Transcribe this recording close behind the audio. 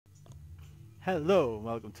Hello and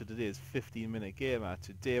welcome to today's 15-minute gamer.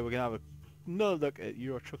 Today we're going to have another look at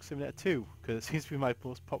Euro Truck Simulator 2 because it seems to be my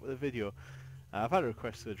most popular video. I've had a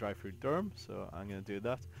request to drive through Durham, so I'm going to do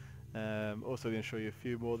that. Also going to show you a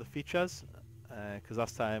few more of the features because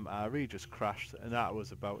last time I really just crashed and that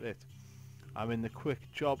was about it. I'm in the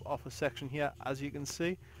quick job offer section here, as you can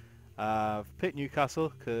see. I've picked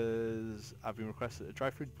Newcastle because I've been requested to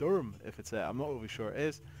drive through Durham if it's there. I'm not really sure it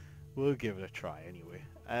is. We'll give it a try anyway.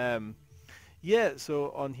 Yeah,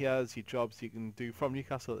 so on here is your jobs you can do from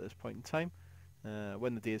Newcastle at this point in time.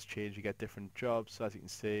 When the days change, you get different jobs. So as you can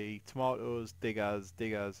see, tomatoes, diggers,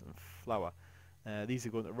 and flour. These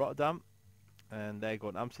are going to Rotterdam, and they're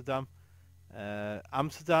going to Amsterdam.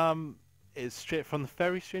 Amsterdam is straight from the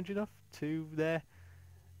ferry, strange enough, to there.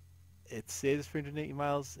 It says 380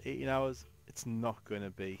 miles, 18 hours. It's not going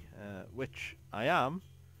to be, which I am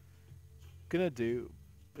going to do.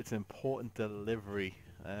 It's an important delivery.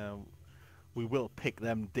 We will pick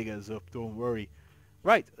them diggers up, don't worry.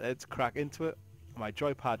 Right, let's crack into it. My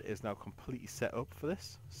joypad is now completely set up for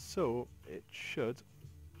this, so it should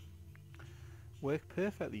work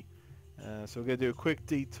perfectly. So we're going to do a quick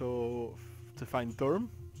detour to find Durham,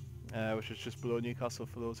 which is just below Newcastle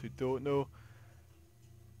for those who don't know.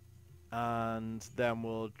 And then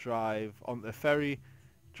we'll drive on the ferry,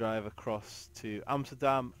 drive across to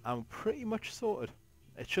Amsterdam, and pretty much sorted.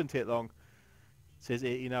 It shouldn't take long. It says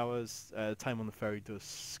 18 hours. Time on the ferry does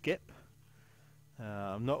skip.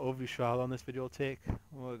 I'm not overly sure how long this video will take.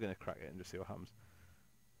 We're going to crack it and just see what happens.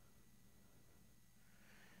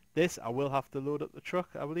 This, I will have to load up the truck,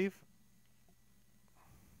 I believe.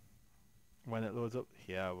 When it loads up,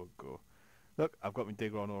 here we'll go. Look, I've got my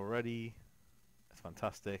digger on already. It's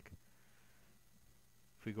fantastic.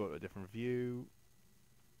 If we go to a different view,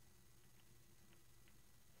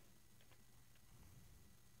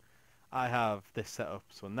 I have this set up,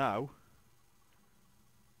 so now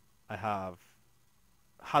I have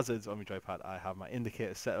hazards on my joypad, I have my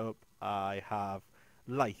indicator set up, I have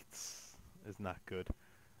lights, isn't that good,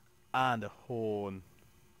 and a horn,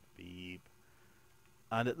 beep,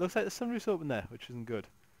 and it looks like the sunroof's open there, which isn't good,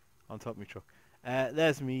 on top of my truck.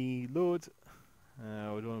 There's me load. We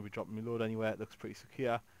don't want to be dropping my load anywhere, it looks pretty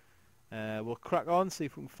secure. We'll crack on, see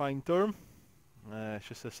if we can find Durham. It's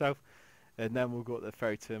just to the south. And then we'll go to the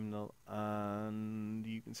ferry terminal and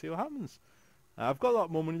you can see what happens. I've got a lot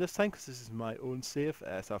more money this time because this is my own save. So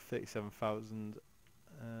I have 37,000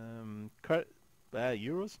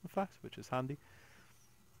 euros in fact, which is handy.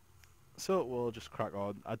 So we'll just crack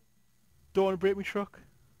on. I don't want to break my truck.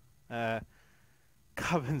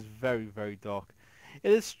 Cabin's very, very dark.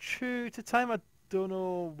 It is true to time. I don't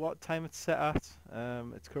know what time it's set at.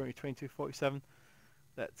 It's currently 22:47.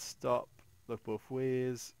 Let's stop, look both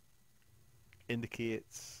ways.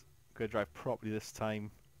 Indicates I'm going to drive properly this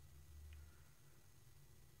time.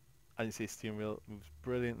 As you see, steering wheel moves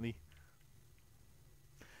brilliantly.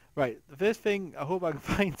 Right, the first thing, I hope I can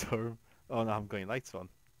find Durham. Oh no, I'm going lights on.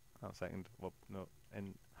 Hang on a second. Well, no,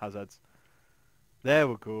 in hazards. There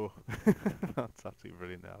we go. That's absolutely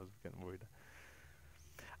brilliant. I was getting worried.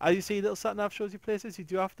 As you see, little sat nav shows you places. You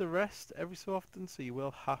do have to rest every so often, so you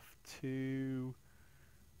will have to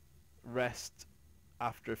rest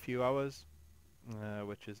after a few hours.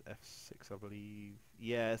 Which is F6, I believe.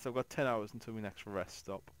 Yeah, so I've got 10 hours until my next rest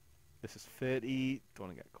stop. This is 30. Don't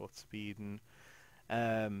want to get caught speeding. Do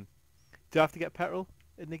you have to get petrol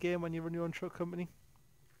in the game when you run your own truck company?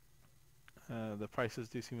 The prices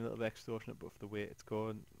do seem a little bit extortionate, but for the way it's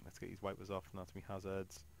going, let's get these wipers off, and that's me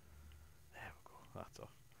hazards. There we go, that's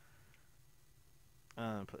off.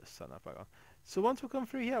 And put this sat nav back on. So once we come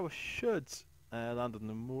through here, we should land on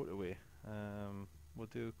the motorway. We'll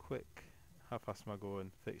do a quick. How fast am I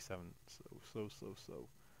going? 37. Slow.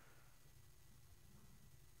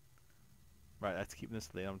 Right, let's keep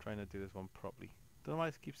this lane. I'm trying to do this one properly. Don't know why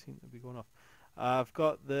it keeps seeming to be going off. I've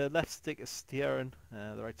got the left stick is steering,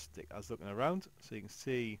 the right stick I was looking around. So you can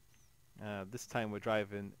see this time we're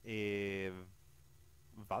driving a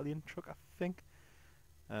Valiant truck, I think,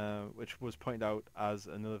 which was pointed out as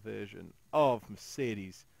another version of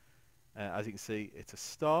Mercedes. As you can see, it's a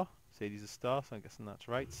star. Mercedes is a star, so I'm guessing that's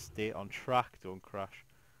right. Stay on track, don't crash.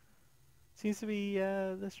 Seems to be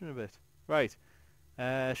listening a bit. Right.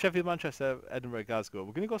 Sheffield, Manchester, Edinburgh, Glasgow.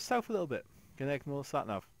 We're going to go south a little bit. Going to ignore the sat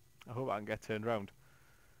nav. I hope I can get turned round.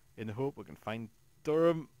 In the hope we can find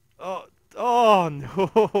Durham. Oh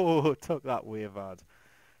no! Took that way bad.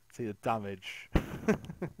 See the damage.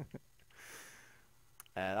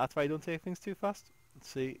 That's why I don't take things too fast. Let's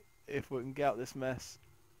see if we can get out this mess.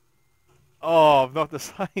 Oh, I've knocked the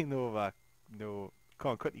sign over. No.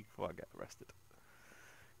 Come on, quickly before I get arrested.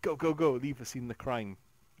 Go. Leave the scene of the crime.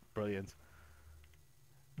 Brilliant.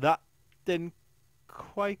 That didn't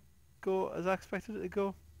quite go as I expected it to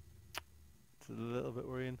go. It's a little bit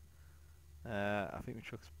worrying. I think my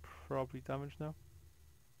truck's probably damaged now.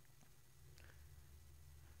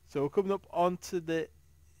 So we're coming up onto the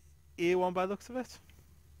A1 by the looks of it.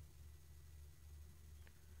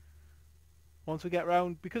 Once we get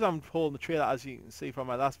around, because I'm holding the trailer, as you can see from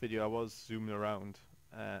my last video, I was zooming around.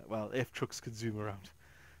 Well, if trucks could zoom around,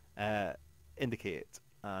 indicate it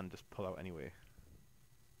and just pull out anyway.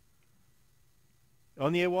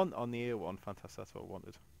 On the A1, on the A1, fantastic. That's what I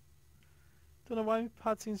wanted. Don't know why my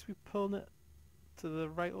pad seems to be pulling it to the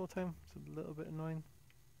right all the time. It's a little bit annoying.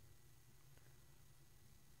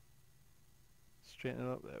 Straighten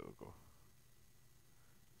it up. There we go.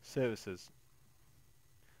 Services.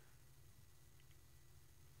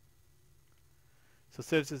 So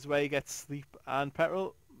services is where you get sleep and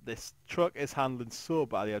petrol. This truck is handling so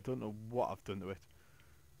badly. I don't know what I've done to it.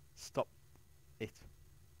 Stop it.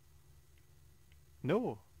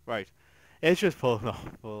 No. Right. It's just pulling off.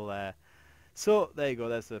 Well, so there you go.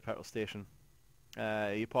 There's the petrol station.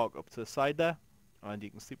 You park up to the side there and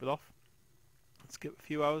you can sleep it off. Skip a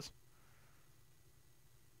few hours.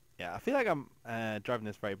 Yeah, I feel like I'm driving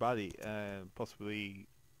this very badly. Possibly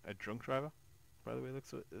a drunk driver, by the way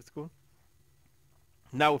it's going.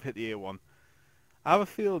 Now we've hit the A1. I have a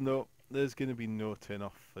feeling though there's going to be no turn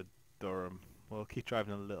off for Durham. We'll keep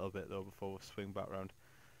driving a little bit though before we swing back round.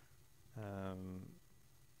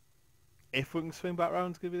 If we can swing back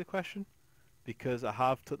round is going to be the question, because I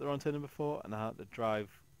have took the wrong turning before and I had to drive.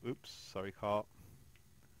 Oops, sorry car.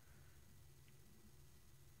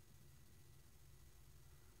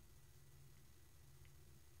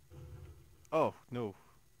 Oh no.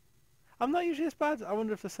 I'm not usually this bad. I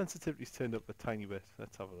wonder if the sensitivity's turned up a tiny bit.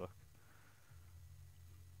 Let's have a look.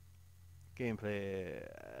 Gameplay.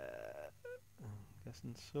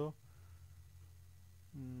 Guessing so.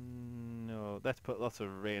 No, let's put lots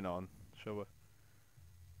of rain on. Shall we?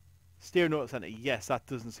 Steering note center. Yes, that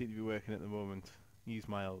doesn't seem to be working at the moment. Use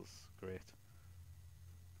miles. Great.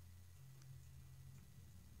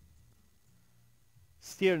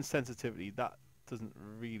 Steering sensitivity. That doesn't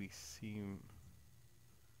really seem.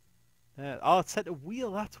 Oh, it's set a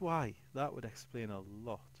wheel, that's why. That would explain a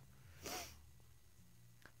lot. So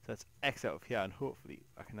let's X out of here and hopefully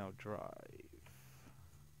I can now drive.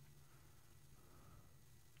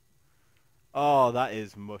 Oh, that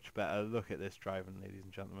is much better. Look at this driving, ladies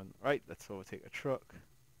and gentlemen. Right, let's overtake a truck.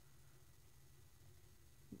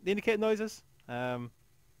 The indicator noises. And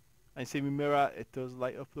you see my mirror, it does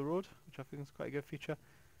light up the road, which I think is quite a good feature.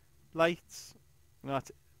 Lights.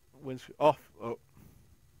 Not windscreen off. Oh.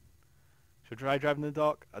 Should try driving in the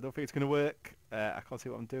dark. I don't think it's going to work. I can't see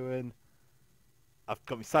what I'm doing. I've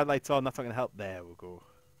got my side lights on. That's not going to help. There we go.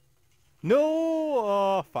 No!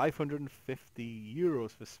 Oh, 550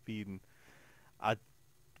 euros for speeding. I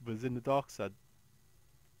was in the dark, so I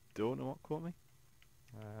don't know what caught me.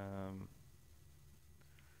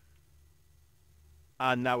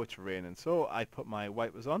 And now it's raining. So I put my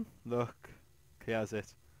wipers on. Look. Clears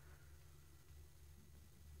it.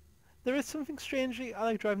 There is something strangely I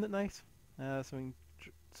like driving at night.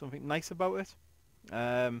 Something nice about it.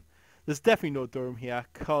 There's definitely no Durham here,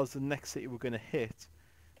 because the next city we're going to hit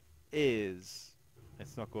is...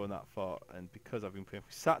 It's not going that far, and because I've been playing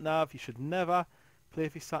with sat-nav, you should never play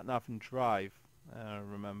with your sat-nav and drive.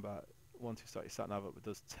 Remember, once you start your sat-nav up, it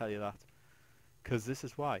does tell you that. Because this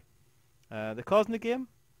is why. The cars in the game,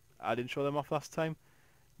 I didn't show them off last time.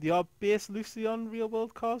 They are based loosely on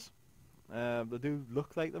real-world cars. They do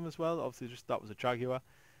look like them as well. Obviously, just that was a Jaguar.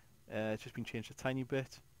 It's just been changed a tiny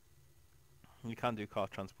bit. You can do car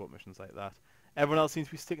transport missions like that. Everyone else seems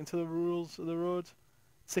to be sticking to the rules of the road.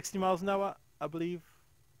 60 miles an hour, I believe.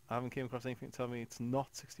 I haven't came across anything to tell me it's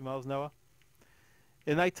not 60 miles an hour.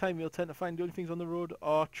 In night time, you'll tend to find the only things on the road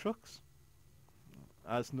are trucks.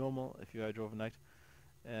 As normal, if you drove overnight.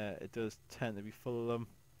 It does tend to be full of them.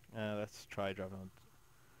 Let's try driving on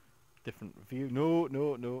different view. No,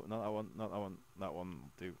 not that one, not that one. That one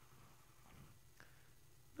will do.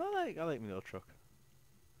 I like my little truck.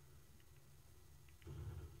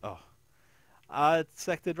 Oh, I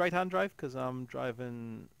selected right-hand drive because I'm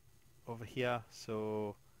driving over here.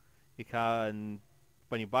 So you can,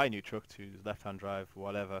 when you buy a new truck, choose left-hand drive,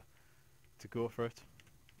 whatever, to go for it.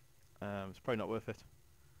 It's probably not worth it.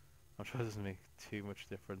 I'm sure it doesn't make too much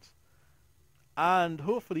difference. And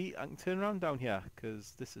hopefully I can turn around down here,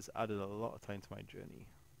 because this has added a lot of time to my journey.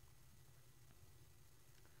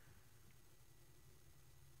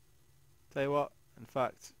 Tell you what, in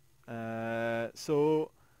fact,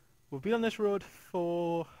 so we've been on this road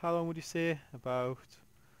for, how long would you say? About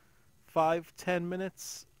 5-10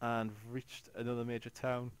 minutes and reached another major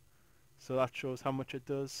town. So that shows how much it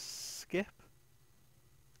does skip,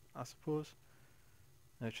 I suppose.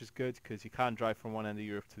 Which is good because you can drive from one end of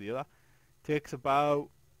Europe to the other. Takes about,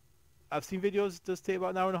 I've seen videos, it does take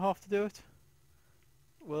about an hour and a half to do it.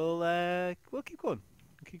 We'll keep going.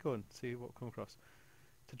 Keep going, see what we come across.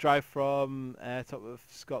 To drive from top of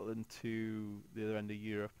Scotland to the other end of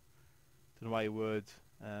Europe. Don't know why you would.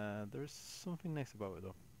 There is something nice about it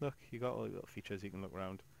though. Look, you got all the little features you can look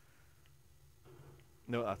around.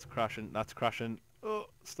 No, that's crashing. That's crashing. Oh,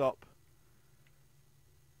 stop.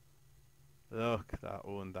 Look at that.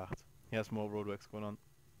 Oh, and that. He has more roadworks going on.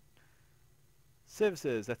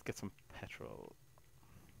 Services. Let's get some petrol.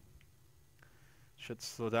 Should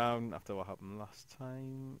slow down after what happened last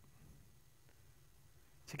time.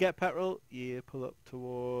 To get petrol, you pull up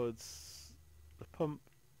towards the pump.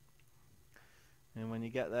 And when you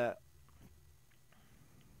get there,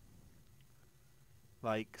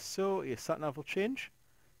 like so, your sat nav will change.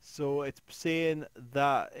 So it's saying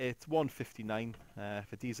that it's 159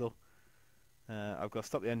 for diesel. I've got to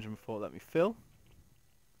stop the engine before it let me fill.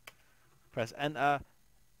 Press enter.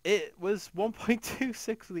 It was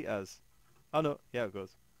 1.26 litres. Oh no, yeah it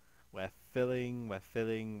goes. We're filling, we're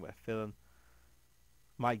filling, we're filling.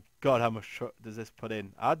 My god, how much does this put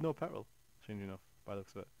in? I had no petrol, strangely enough, by the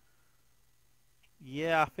looks of it.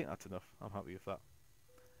 Yeah, I think that's enough. I'm happy with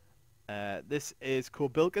that. This is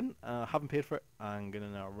called Bilkin. Haven't paid for it. I'm going to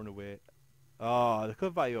now run away. Oh, the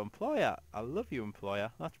cover by your employer. I love you,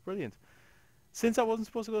 employer. That's brilliant. Since I wasn't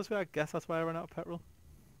supposed to go this way, I guess that's why I ran out of petrol.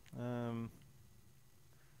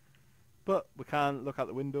 But we can look out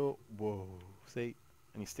the window. Whoa, see?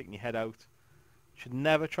 And you're sticking your head out. Should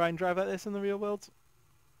never try and drive like this in the real world.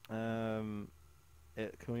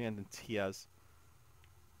 It can only end in tears.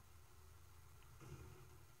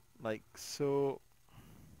 Like so.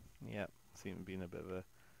 Yeah, seem to be in a bit of a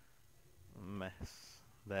mess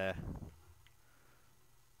there.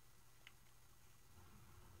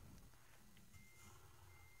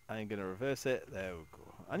 I'm gonna reverse it. There we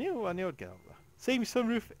go. I knew I'd get over. See, my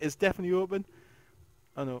sunroof is definitely open.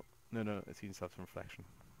 Oh no, no, it seems to have some reflection.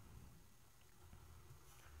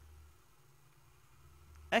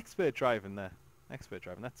 Expert driving there. Expert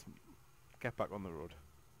driving. Let's get back on the road.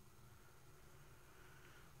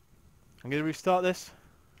 I'm gonna restart this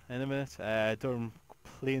in a minute. Durham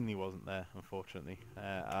plainly wasn't there, unfortunately.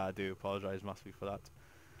 I do apologise massively for that.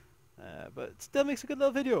 But it still makes a good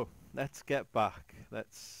little video. Let's get back.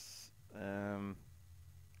 Let's.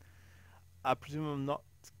 I presume I'm not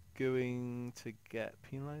going to get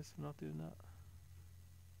penalised for not doing that.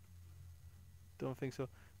 Don't think so.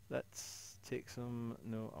 Let's take some.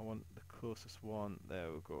 No, I want the closest one.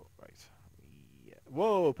 There we go. Right. Yeah.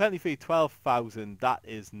 Whoa! Penalty fee 12,000. That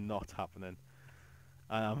is not happening.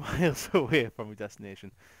 And I'm miles away from my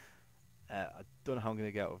destination. I don't know how I'm going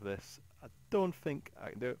to get out of this. I don't think I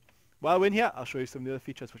can do it. While we're in here, I'll show you some of the other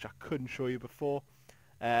features which I couldn't show you before.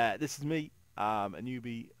 This is me. I'm a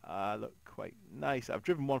newbie. I look quite nice. I've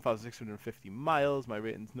driven 1,650 miles. My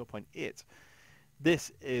rating's 0.8.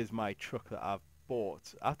 This is my truck that I've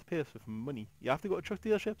bought. I have to pay this with money. You have to go to truck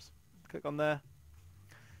dealerships. Click on there.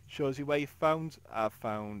 Shows you where you found. I've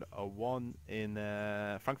found a one in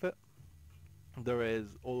Frankfurt. There is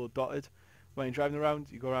all dotted. When you're driving around,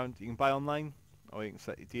 you go around. You can buy online, or you can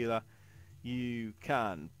set your dealer. You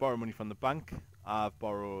can borrow money from the bank. I've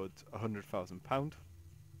borrowed £100,000 to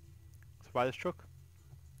buy this truck.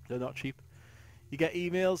 They're not cheap. You get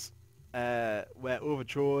emails where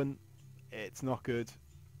overdrawn. It's not good.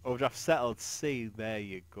 Overdraft settled. See, there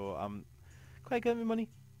you go. I'm quite getting my money.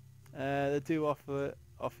 They do offer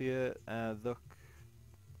you look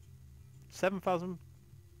 €7,000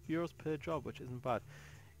 per job, which isn't bad.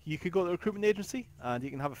 You could go to a recruitment agency and you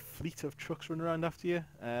can have a fleet of trucks running around after you,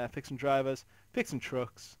 fixing drivers, fixing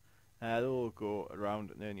trucks. They'll all go around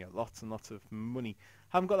and earn you lots and lots of money.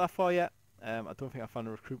 Haven't got that far yet. I don't think I found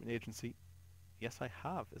a recruitment agency. Yes, I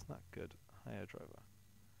have. Isn't that good? Hire driver.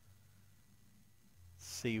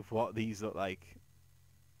 See what these look like.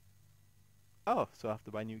 Oh, so I have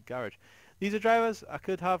to buy a new garage. These are drivers I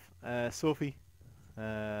could have. Sophie.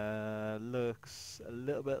 Looks a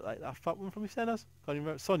little bit like that fat one from EastEnders. Can't even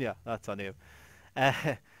remember. Sonia, that's her name.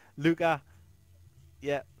 Luca,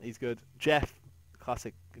 yeah, he's good. Jeff,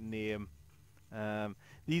 classic name.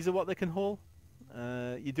 These are what they can haul.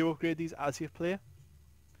 You do upgrade these as you play.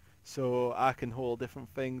 So I can haul different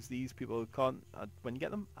things. These people can't. When you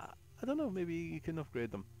get them, I don't know. Maybe you can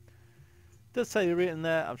upgrade them. Does say the rating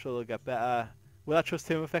there. I'm sure they'll get better. Will I trust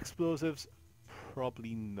him with explosives?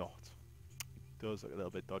 Probably not. Does look a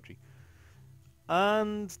little bit dodgy.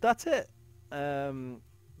 And that's it.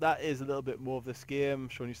 that is a little bit more of this game,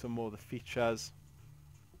 showing you some more of the features.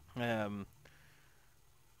 You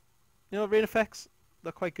know, rain effects,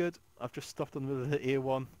 they're quite good. I've just stopped on the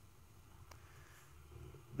A1.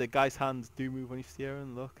 The guy's hands do move when you're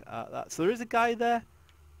steering. Look at that. So there is a guy there.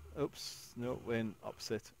 Oops, no, we're in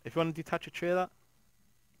opposite. If you want to detach a trailer.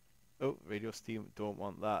 Oh, radio steam, don't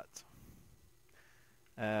want that.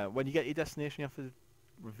 When you get your destination, you have to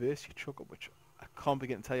reverse your truck up, which I can't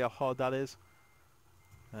begin to tell you how hard that is.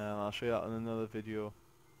 I'll show you that in another video.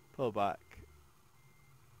 Pull back.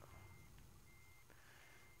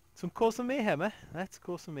 Some cause some mayhem, eh? Let's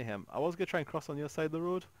cause some mayhem. I was going to try and cross on the other side of the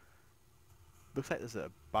road. Looks like there's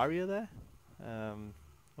a barrier there.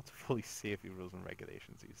 Not fully safety rules and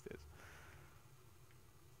regulations these days.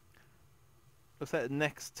 Looks like the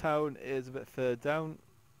next town is a bit further down.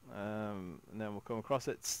 And then we'll come across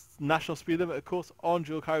it. National speed limit, of course, on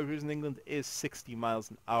dual carriageways in England is 60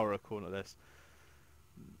 miles an hour according to this.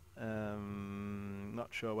 Not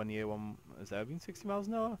sure when the A1 has ever been 60 miles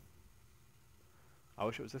an hour. I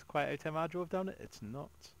wish it was this quiet every time I drove down it. It's not.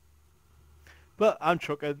 But I'm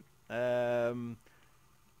trucking. The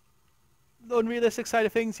unrealistic side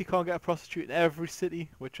of things, you can't get a prostitute in every city,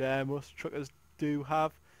 which most truckers do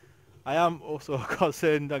have. I am also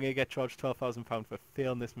concerned I'm going to get charged £12,000 for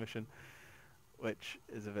failing this mission, which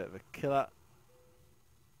is a bit of a killer.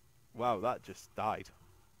 Wow, that just died.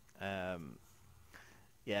 Yeah,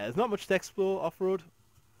 there's not much to explore off-road,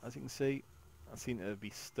 as you can see. I seem to be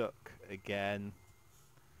stuck again.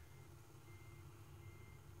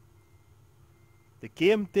 The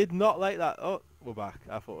game did not like that. Oh, we're back.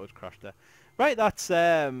 I thought it was crashed there. Right, that's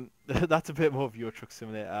that's a bit more of Euro Truck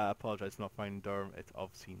Simulator. I apologise for not finding Durham. It's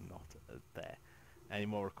obviously not there. Any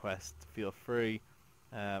more requests, feel free.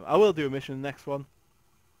 I will do a mission in the next one.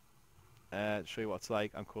 To show you what it's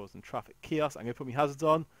like. I'm causing traffic chaos. I'm going to put my hazards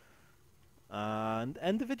on. And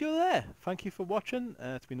end the video there. Thank you for watching.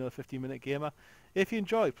 It's been another 15-minute gamer. If you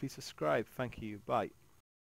enjoyed, please subscribe. Thank you. Bye.